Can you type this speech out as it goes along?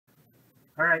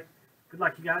Alright, good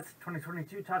luck you guys.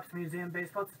 2022 Topps Museum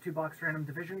Baseball. It's a 2-box random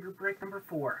division group break number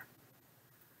 4.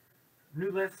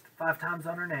 New list, 5 times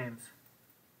on our names.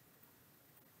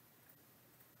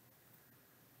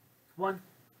 1,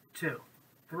 2,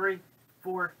 3,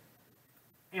 4,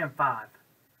 and 5.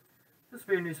 This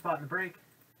will be a new spot in the break.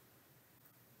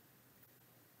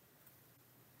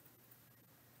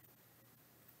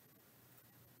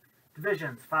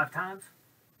 Divisions, 5 times.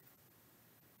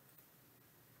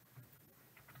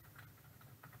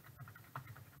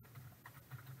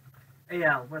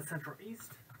 AL, West Central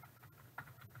East.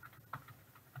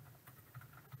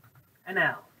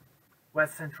 NL,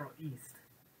 West Central East.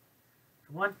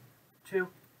 1, 2,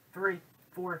 3,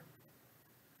 4,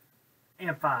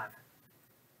 and 5.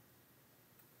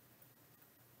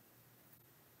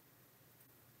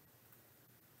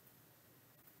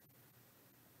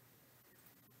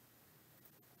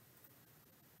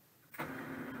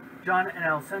 John,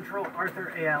 NL Central.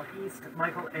 Arthur, AL East.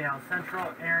 Michael, AL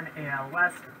Central. Aaron, AL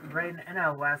West. Braden,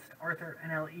 NL West. Arthur,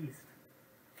 NL East.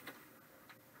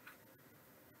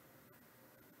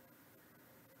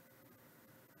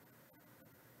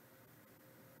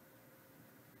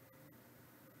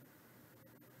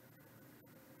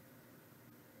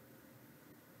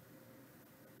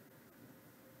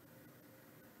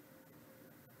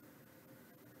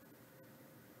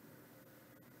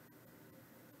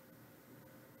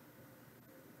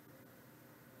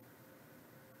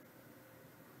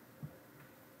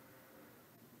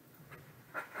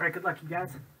 Alright, good luck you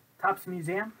guys. Topps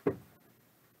Museum.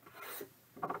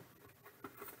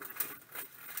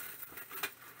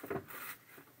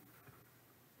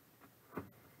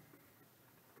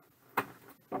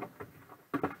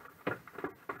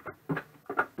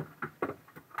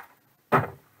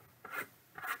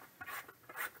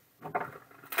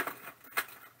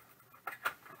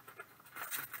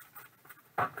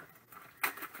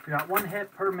 We got 1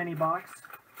 hit per mini box.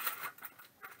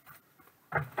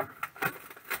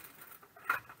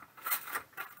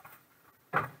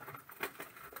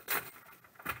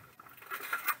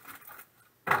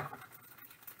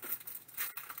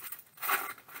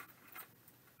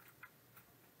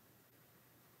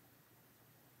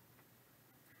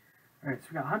 Alright, so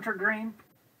we got Hunter Green,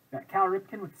 we got Cal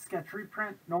Ripken with the sketch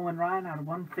reprint, Nolan Ryan out of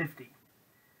 150.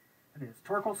 That is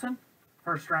Torkelson,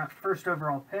 first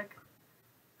overall pick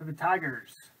for the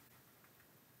Tigers.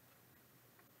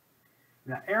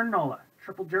 We got Aaron Nola,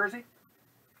 triple jersey.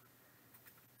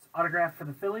 It's autographed for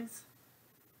the Phillies.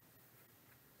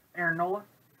 Aaron Nola.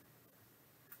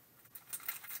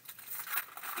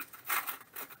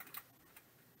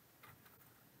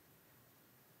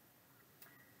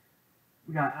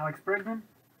 We got Alex Bregman.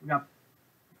 We got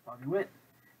Bobby Witt.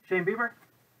 Shane Bieber.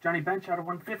 Johnny Bench out of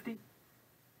 150.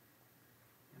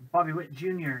 And Bobby Witt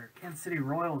Jr., Kansas City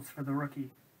Royals for the rookie.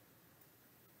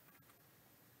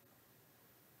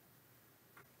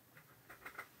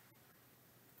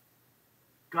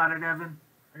 Got it, Evan.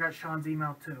 I got Sean's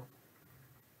email too.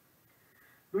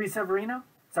 Luis Severino.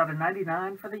 It's out of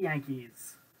 99 for the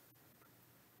Yankees.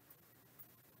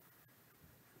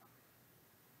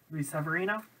 Luis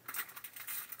Severino.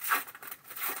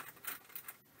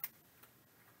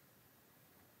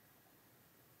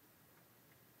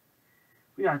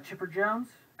 We got Chipper Jones,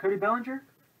 Cody Bellinger.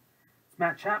 It's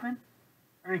Matt Chapman.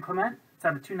 Ernie Clement. It's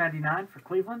out of 299 for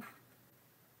Cleveland.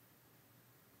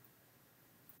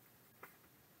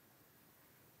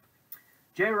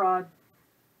 J-Rod.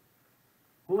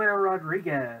 Julio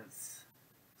Rodriguez,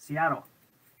 Seattle.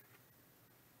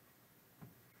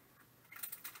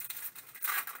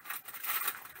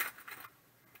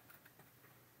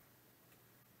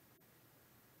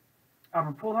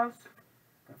 Albert Pujols.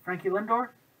 Got Frankie Lindor.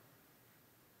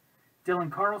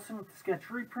 Dylan Carlson with the sketch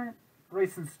reprint.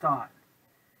 Grayson Stott.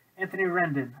 Anthony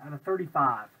Rendon out of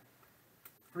 35.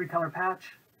 3-color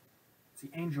patch. It's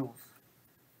the Angels.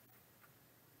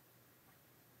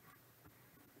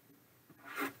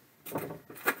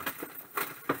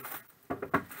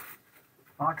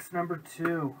 Box number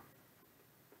 2.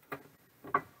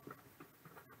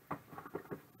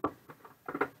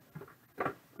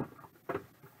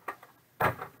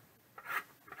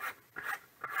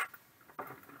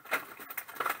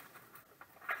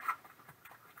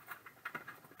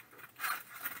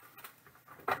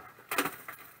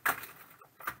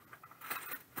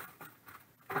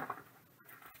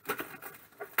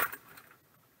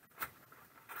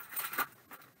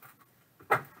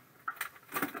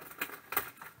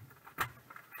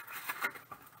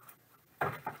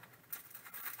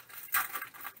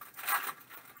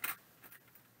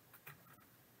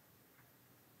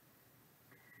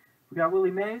 We got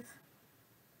Willie Mays,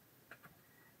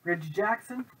 Reggie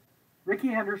Jackson, Ricky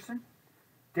Henderson,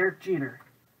 Derek Jeter.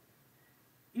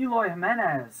 Eloy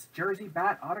Jimenez, jersey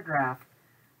bat autograph.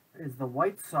 That is the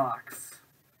White Sox.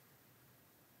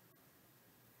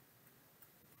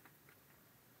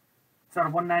 It's out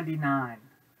of 199.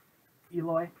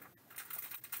 Eloy.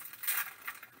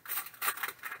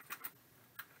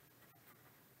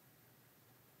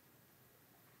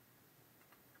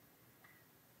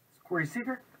 It's Corey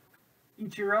Seager,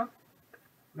 Ichiro.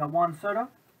 We got Juan Soto,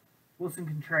 Wilson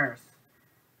Contreras.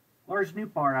 Lars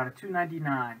Nootbaar out of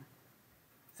 299.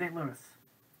 St. Louis.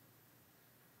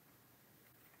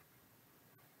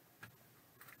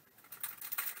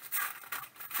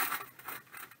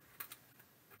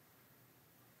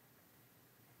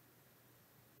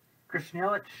 Christian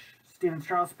Yelich, Steven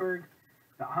Strasburg,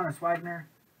 got Hannes Wagner,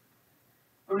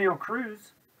 O'Neal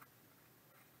Cruz.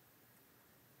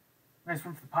 Nice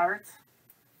one for the Pirates.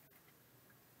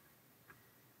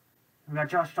 We got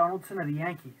Josh Donaldson of the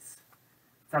Yankees.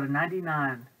 It's out of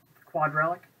 99. Quad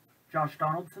relic. Josh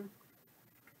Donaldson.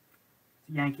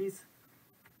 The Yankees.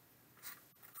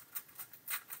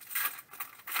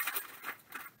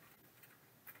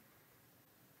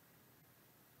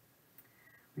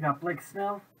 We got Blake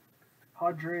Snell,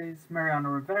 Padres, Mariano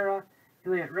Rivera,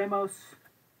 Heliot Ramos,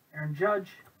 Aaron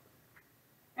Judge,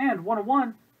 and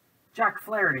 101, Jack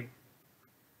Flaherty.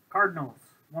 Cardinals,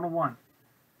 101,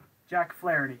 Jack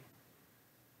Flaherty.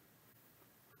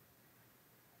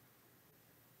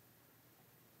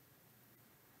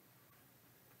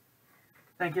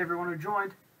 Thank you everyone who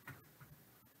joined.